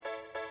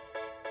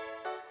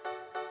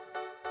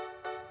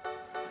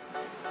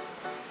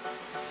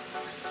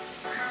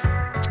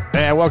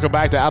And welcome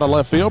back to Out of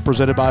Left Field,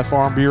 presented by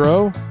Farm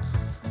Bureau.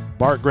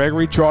 Bart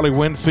Gregory, Charlie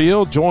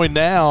Winfield, joined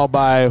now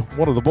by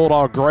one of the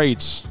Bulldog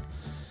greats,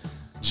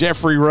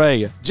 Jeffrey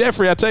Ray.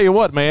 Jeffrey, I tell you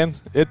what, man,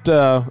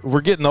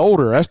 we're getting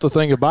older. That's the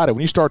thing about it.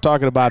 When you start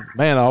talking about,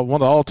 man, one of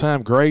the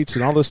all-time greats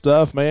and all this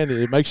stuff, man,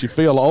 it makes you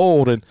feel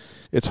old, and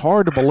it's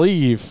hard to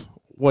believe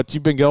what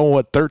you've been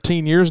going,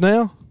 13 years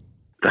now?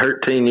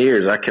 13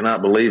 years. I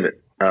cannot believe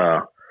it.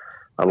 A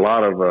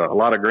lot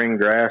of green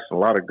grass and a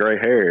lot of gray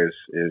hair is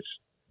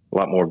a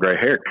lot more gray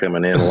hair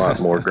coming in, a lot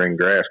more green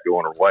grass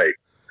going away.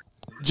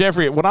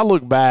 Jeffrey, when I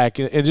look back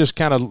and just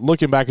kind of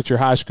looking back at your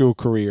high school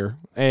career,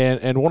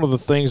 and one of the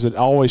things that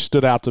always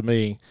stood out to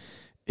me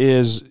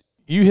is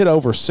you hit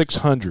over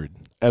 600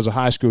 as a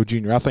high school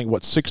junior. I think,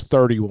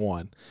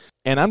 631.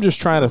 And I'm just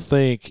trying to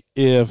think,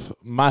 if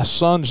my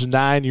son's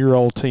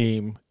 9-year-old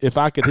team, if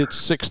I could hit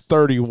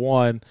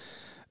 631,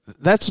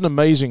 that's an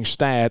amazing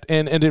stat,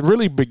 and it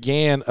really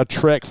began a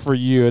trek for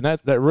you, and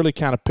that really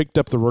kind of picked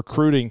up the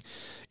recruiting.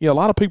 You know, a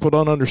lot of people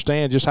don't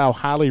understand just how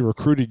highly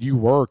recruited you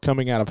were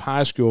coming out of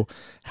high school.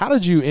 How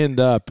did you end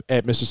up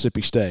at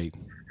Mississippi State?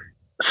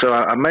 So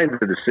I made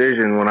the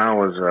decision when I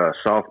was a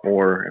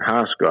sophomore in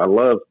high school. I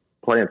loved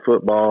playing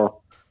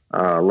football.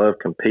 I loved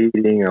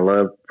competing. I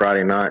loved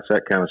Friday nights,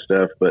 that kind of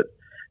stuff, but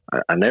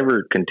I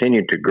never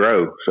continued to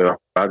grow. So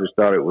I just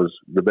thought it was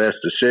the best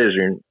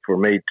decision for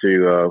me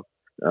to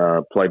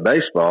play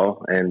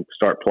baseball and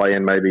start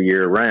playing maybe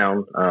year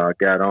round.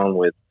 Got on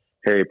with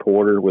Harry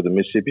Porter with the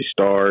Mississippi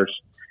Stars,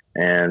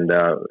 and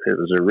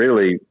it's a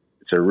really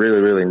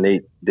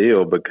neat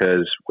deal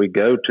because we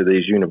go to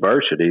these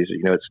universities.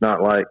 You know, it's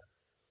not like,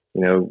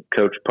 you know,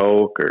 Coach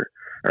Polk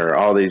or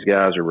all these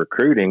guys are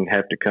recruiting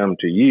have to come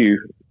to you.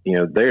 You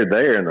know, they're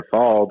there in the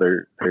fall.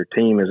 Their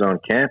team is on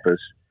campus,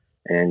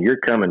 and you're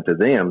coming to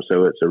them.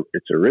 So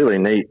it's a really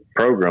neat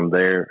program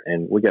there,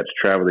 and we got to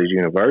travel these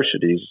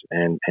universities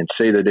and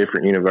see the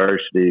different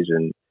universities.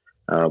 And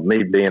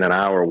me being an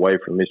hour away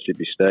from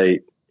Mississippi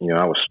State, you know,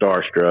 I was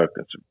starstruck.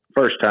 It's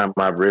the first time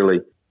I've really,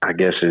 I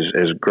guess,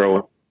 as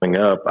growing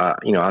up, I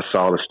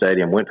saw the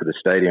stadium, went to the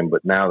stadium,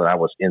 but now that I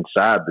was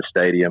inside the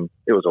stadium,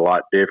 it was a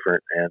lot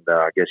different. And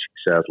I guess you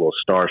could say I was a little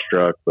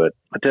starstruck. But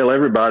I tell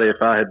everybody,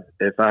 if I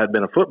had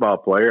been a football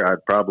player,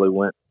 I'd probably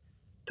went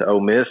to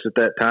Ole Miss at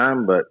that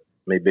time. But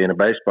me being a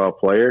baseball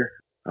player,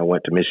 I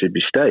went to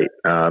Mississippi State.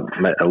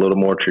 Met a little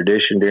more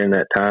tradition during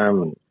that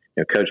time. And,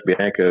 you know, Coach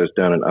Bianco has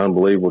done an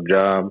unbelievable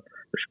job.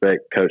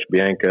 Respect Coach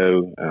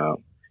Bianco.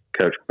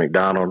 Coach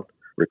McDonald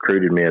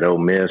recruited me at Ole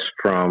Miss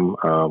from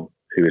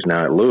who is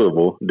now at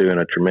Louisville, doing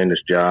a tremendous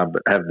job.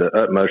 But I have the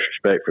utmost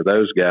respect for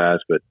those guys.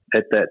 But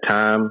at that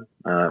time,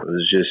 it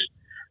was just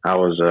I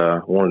was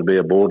wanted to be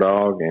a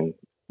Bulldog. And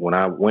when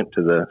I went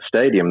to the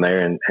stadium there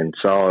and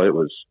saw it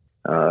was.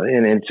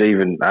 And it's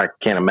even, I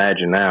can't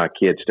imagine now a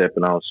kid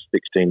stepping on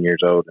 16 years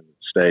old in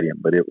the stadium,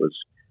 but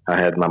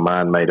I had my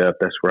mind made up.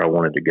 That's where I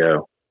wanted to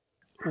go.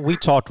 We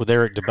talked with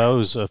Eric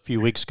DeBose a few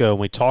weeks ago, and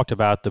we talked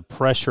about the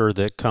pressure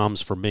that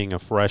comes from being a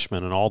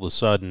freshman and all of a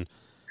sudden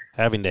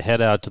having to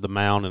head out to the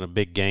mound in a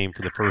big game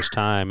for the first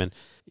time. And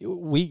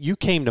you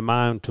came to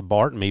mind to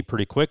Bart and me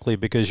pretty quickly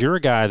because you're a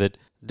guy that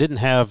didn't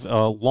have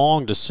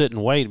long to sit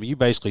and wait. You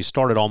basically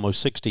started almost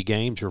 60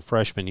 games your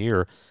freshman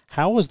year.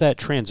 How was that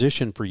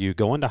transition for you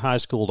going to high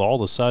school to all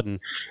of a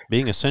sudden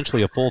being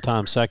essentially a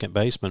full-time second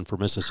baseman for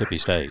Mississippi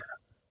State?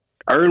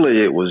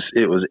 Early, it was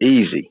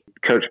easy.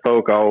 Coach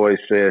Polk always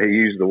said, he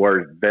used the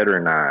word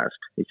veteranized.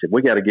 He said,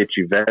 we got to get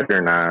you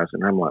veteranized.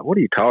 And I'm like, what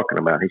are you talking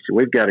about? He said,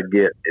 we've got to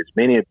get as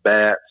many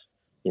at-bats,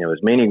 you know, as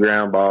many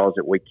ground balls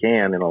that we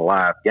can in a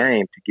live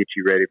game to get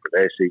you ready for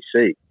the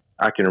SEC.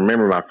 I can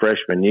remember my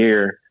freshman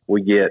year,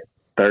 we get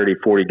 30,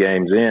 40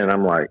 games in, and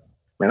I'm like,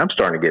 man, I'm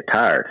starting to get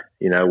tired.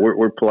 You know,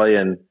 we're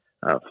playing,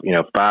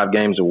 5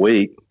 games a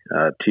week,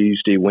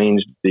 Tuesday,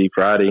 Wednesday,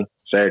 Friday,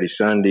 Saturday,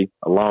 Sunday,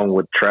 along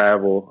with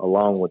travel,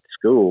 along with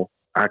school.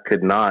 I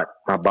could not,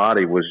 my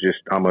body was just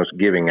almost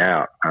giving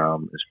out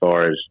as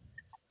far as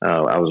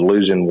I was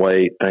losing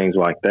weight, things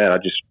like that. I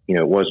just,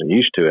 wasn't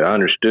used to it. I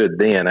understood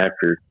then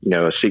after,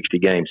 a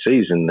 60-game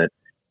season that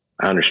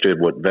I understood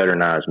what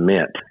veteranized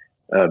meant.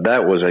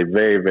 That was a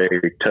very,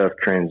 very tough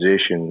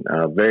transition.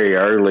 Very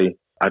early,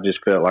 I just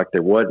felt like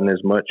there wasn't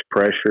as much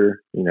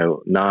pressure,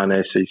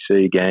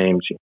 non-SEC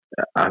games.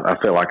 I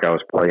felt like I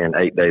was playing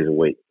 8 days a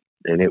week.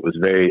 And that was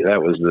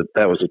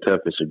the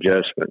toughest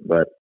adjustment.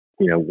 But,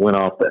 went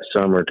off that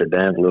summer to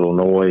Danville,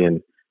 Illinois,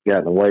 and got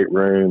in the weight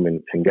room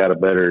and got a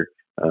better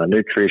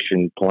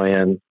nutrition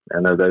plan.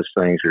 I know those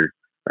things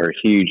are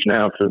huge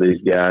now for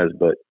these guys,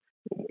 but,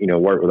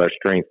 worked with our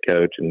strength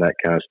coach and that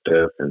kind of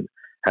stuff and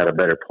had a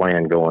better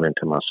plan going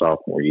into my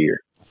sophomore year.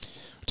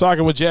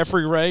 Talking with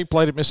Jeffrey Ray,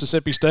 played at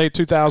Mississippi State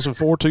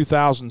 2004,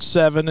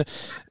 2007.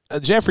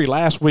 Jeffrey,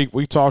 last week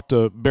we talked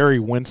to Barry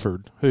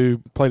Winford,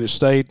 who played at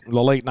State in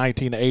the late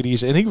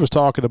 1980s, and he was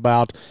talking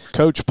about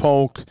Coach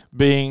Polk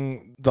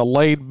being the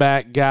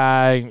laid-back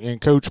guy, and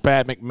Coach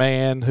Pat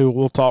McMahon, who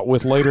we'll talk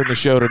with later in the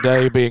show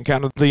today, being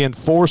kind of the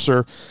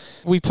enforcer.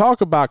 We talk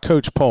about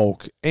Coach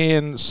Polk,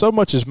 and so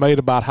much is made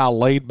about how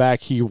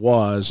laid-back he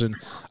was and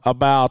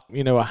about,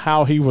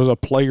 how he was a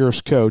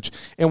player's coach.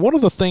 And one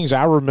of the things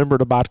I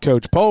remembered about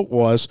Coach Polk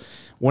was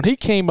when he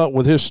came up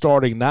with his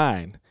starting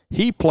nine,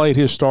 he played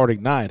his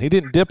starting nine. He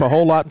didn't dip a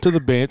whole lot into the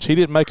bench. He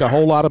didn't make a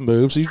whole lot of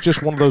moves. He's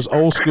just one of those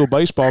old-school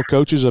baseball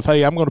coaches of,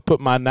 hey, I'm going to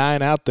put my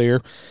nine out there,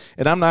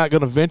 and I'm not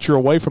going to venture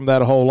away from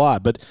that a whole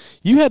lot. But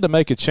you had to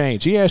make a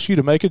change. He asked you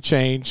to make a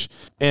change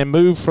and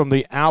move from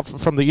the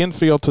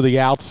infield to the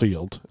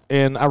outfield.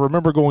 And I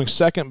remember going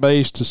second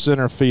base to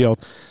center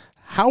field.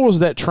 How was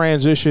that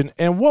transition,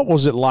 and what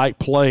was it like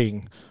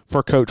playing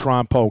for Coach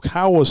Ron Polk?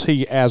 How was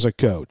he as a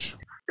coach?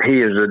 He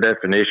is the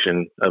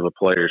definition of a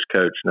player's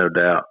coach, no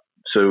doubt.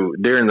 So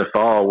during the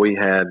fall, we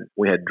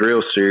had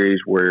drill series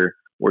where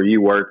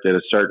you worked at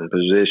a certain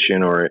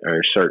position or a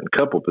certain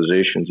couple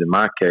positions. In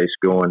my case,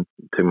 going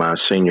to my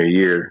senior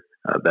year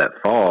that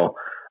fall.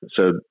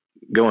 So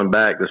going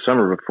back the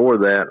summer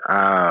before that,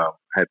 I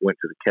had went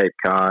to the Cape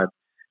Cod.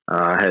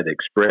 I had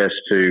expressed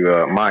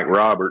to Mike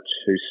Roberts,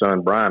 whose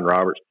son Brian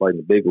Roberts played in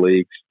the big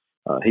leagues.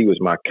 He was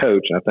my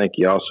coach, and I think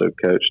he also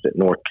coached at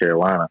North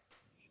Carolina.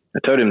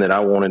 I told him that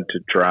I wanted to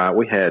try.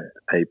 We had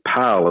a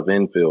pile of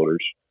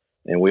infielders,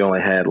 and we only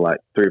had like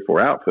 3 or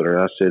 4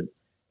 outfielders. I said,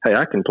 hey,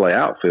 I can play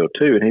outfield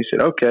too. And he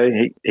said,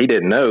 okay. He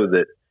didn't know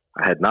that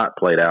I had not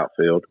played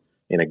outfield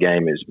in a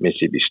game as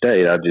Mississippi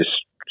State. I just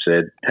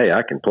said, hey,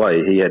 I can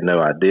play. He had no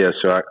idea.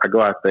 So I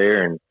go out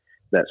there and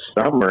that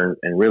summer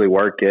and really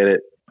work at it.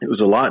 It was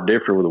a lot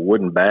different with a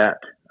wooden bat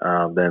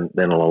than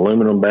an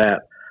aluminum bat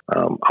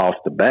off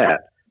the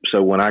bat.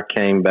 So when I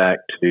came back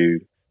to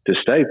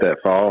state that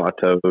fall, I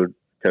told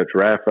Coach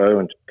Raffo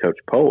and Coach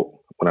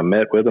Polk, when I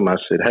met with them, I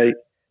said, hey,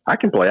 I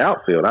can play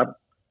outfield.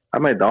 I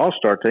made the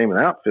all-star team in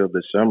outfield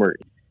this summer.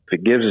 If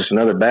it gives us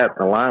another bat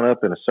in the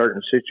lineup in a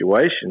certain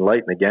situation late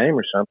in the game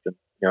or something,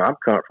 I'm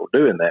comfortable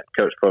doing that.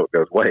 Coach Polk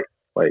goes, wait,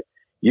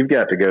 you've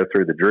got to go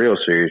through the drill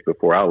series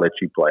before I'll let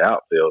you play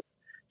outfield.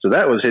 So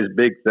that was his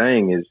big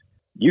thing is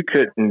you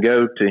couldn't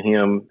go to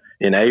him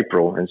in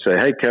April and say,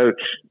 hey, Coach,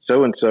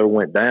 so-and-so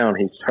went down.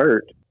 He's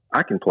hurt.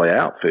 I can play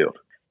outfield.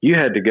 You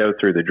had to go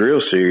through the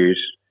drill series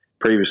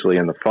previously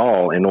in the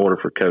fall in order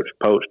for Coach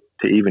Polk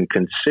to even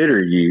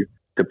consider you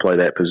to play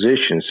that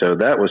position. So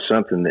that was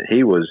something that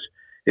it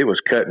was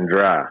cut and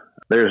dry.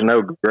 There's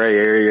no gray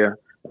area.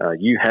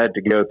 You had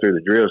to go through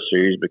the drill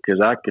series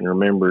because I can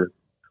remember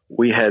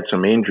we had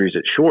some injuries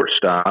at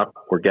shortstop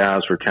where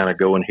guys were kind of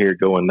going here,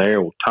 going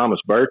there. Well, Thomas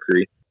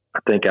Berkery, I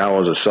think I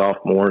was a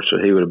sophomore, so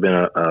he would have been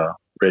a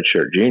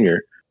redshirt junior.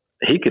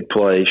 He could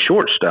play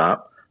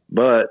shortstop,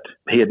 but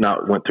he had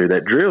not went through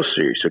that drill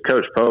series. So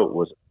Coach Polk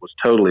was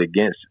totally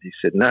against it. He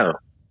said, no,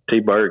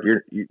 T-Berg,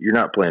 you're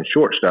not playing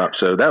shortstop.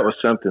 So that was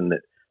something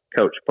that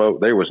Coach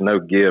Polk, there was no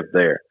give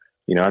there.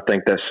 I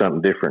think that's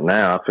something different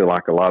now. I feel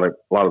like a lot of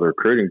the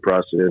recruiting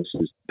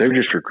processes, they're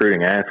just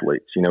recruiting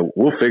athletes.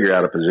 We'll figure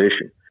out a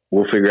position.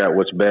 We'll figure out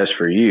what's best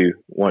for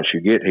you once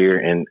you get here.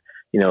 And,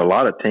 a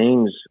lot of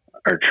teams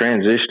are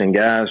transitioning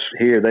guys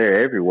here,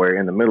 there, everywhere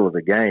in the middle of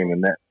the game.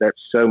 And that's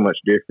so much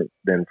different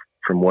than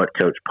from what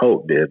Coach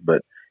Polk did.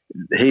 But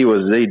he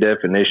was the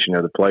definition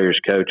of the player's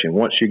coach. And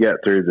once you got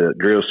through the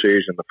drill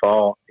series in the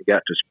fall, you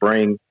got to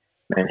spring,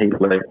 man, he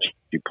let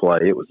you play.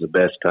 It was the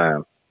best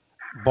time.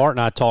 Bart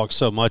and I talked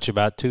so much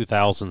about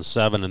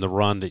 2007 and the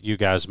run that you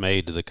guys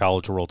made to the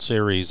College World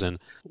Series. And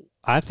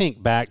I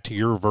think back to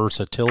your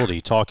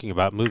versatility, talking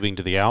about moving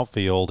to the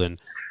outfield and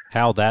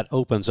how that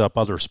opens up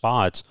other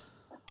spots.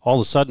 All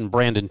of a sudden,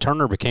 Brandon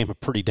Turner became a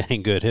pretty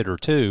dang good hitter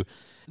too.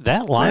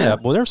 That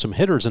lineup, well, there's some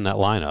hitters in that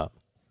lineup.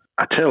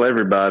 I tell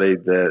everybody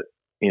that,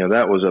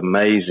 that was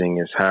amazing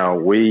is how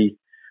we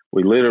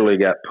literally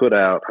got put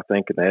out, I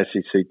think, in the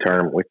SEC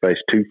tournament. We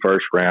faced 2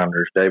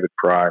 first-rounders, David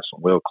Price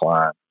and Will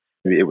Klein.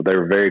 They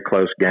were very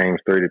close games,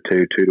 3-2,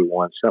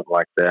 2-1, something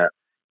like that.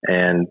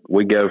 And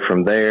we go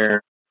from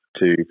there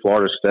to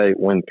Florida State,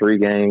 win 3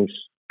 games,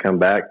 come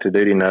back to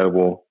Dudy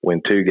Noble,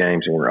 win 2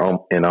 games, and we're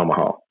in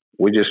Omaha.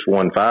 We just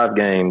won 5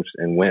 games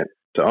and went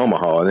to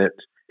Omaha. And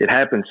it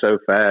happened so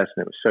fast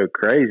and it was so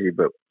crazy.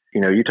 But,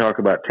 you talk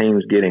about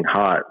teams getting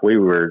hot. We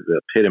were the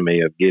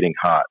epitome of getting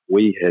hot.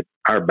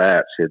 Our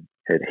bats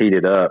had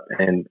heated up.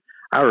 And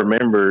I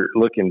remember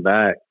looking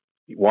back,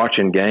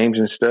 watching games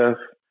and stuff,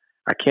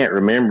 I can't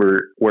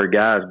remember where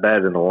guys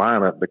batted in the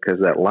lineup because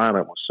that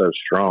lineup was so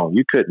strong.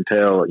 You couldn't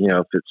tell,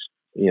 if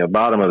it's,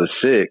 bottom of the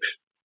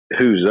 6th,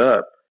 who's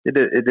up. It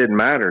didn't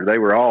matter. We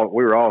were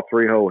all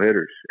 3-hole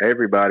hitters.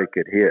 Everybody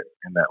could hit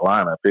in that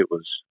lineup. It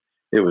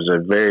was a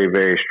very,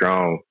 very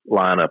strong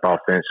lineup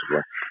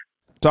offensively.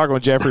 Talking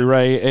with Jeffrey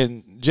Ray,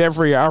 and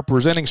Jeffrey, our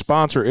presenting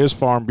sponsor is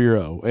Farm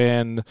Bureau,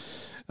 and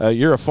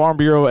you're a Farm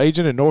Bureau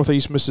agent in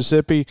Northeast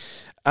Mississippi.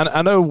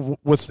 I know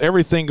with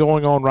everything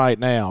going on right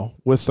now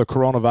with the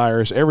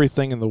coronavirus,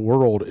 everything in the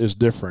world is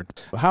different.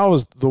 How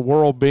has the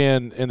world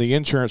been in the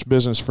insurance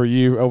business for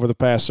you over the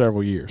past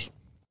several years?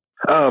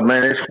 Oh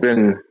man, it's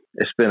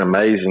it's been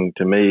amazing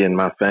to me and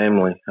my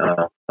family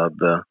of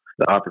the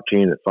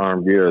opportunity that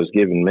Farm Bureau has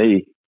given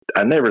me.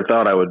 I never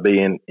thought I would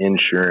be in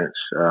insurance.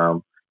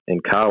 In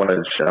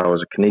college, I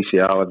was a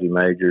kinesiology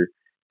major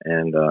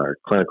and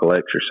clinical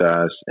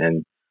exercise,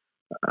 and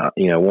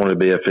wanted to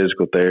be a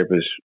physical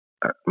therapist.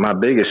 My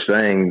biggest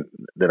thing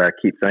that I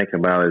keep thinking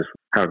about is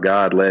how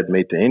God led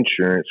me to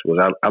insurance.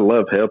 I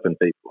love helping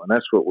people, and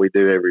that's what we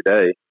do every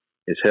day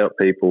is help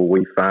people.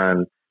 We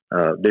find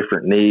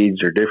different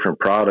needs or different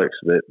products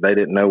that they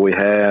didn't know we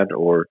had,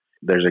 or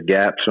there's a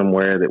gap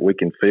somewhere that we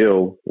can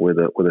fill with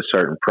a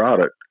certain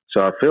product.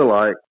 So I feel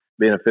like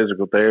being a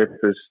physical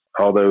therapist,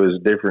 although is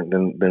different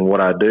than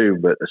what I do,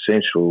 but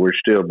essentially we're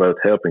still both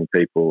helping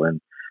people. And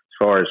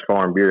as far as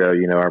Farm Bureau,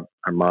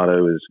 our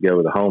motto is go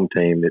with the home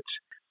team.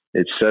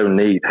 It's so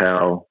neat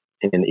how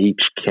in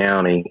each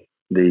county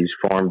these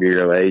Farm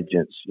Bureau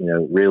agents,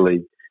 really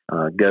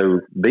go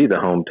be the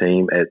home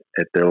team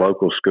at their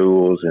local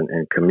schools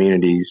and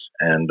communities,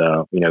 and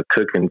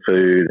cooking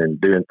food and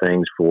doing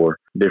things for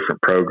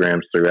different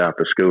programs throughout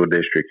the school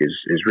district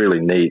is really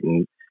neat.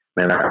 And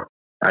man,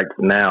 I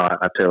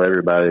tell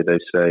everybody, they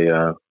say,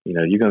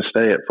 you're going to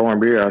stay at Farm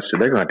Bureau. I said,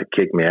 they're going to have to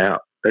kick me out.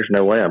 There's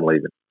no way I'm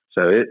leaving.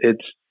 So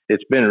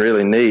it's been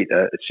really neat.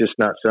 It's just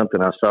not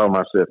something I saw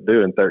myself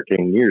doing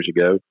 13 years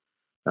ago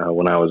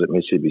when I was at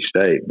Mississippi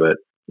State, but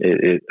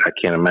I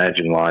can't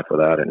imagine life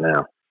without it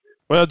now.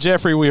 Well,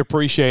 Jeffrey, we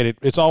appreciate it.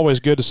 It's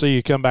always good to see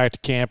you come back to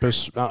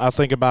campus. I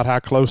think about how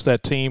close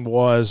that team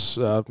was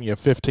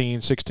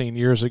 15, 16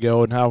 years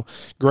ago, and how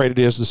great it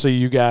is to see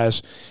you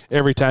guys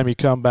every time you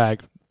come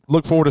back.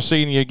 Look forward to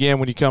seeing you again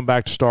when you come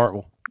back to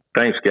Starkville.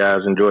 Thanks, guys.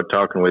 Enjoyed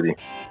talking with you.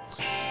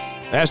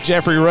 That's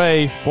Jeffrey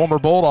Ray, former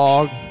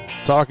Bulldog,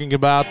 talking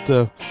about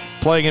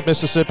playing at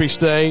Mississippi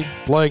State,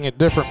 playing at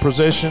different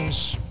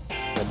positions,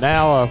 and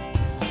now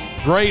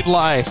a great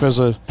life as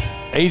an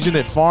agent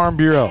at Farm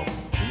Bureau.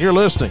 And you're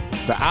listening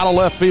to Out of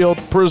Left Field,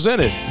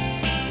 presented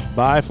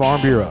by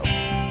Farm Bureau.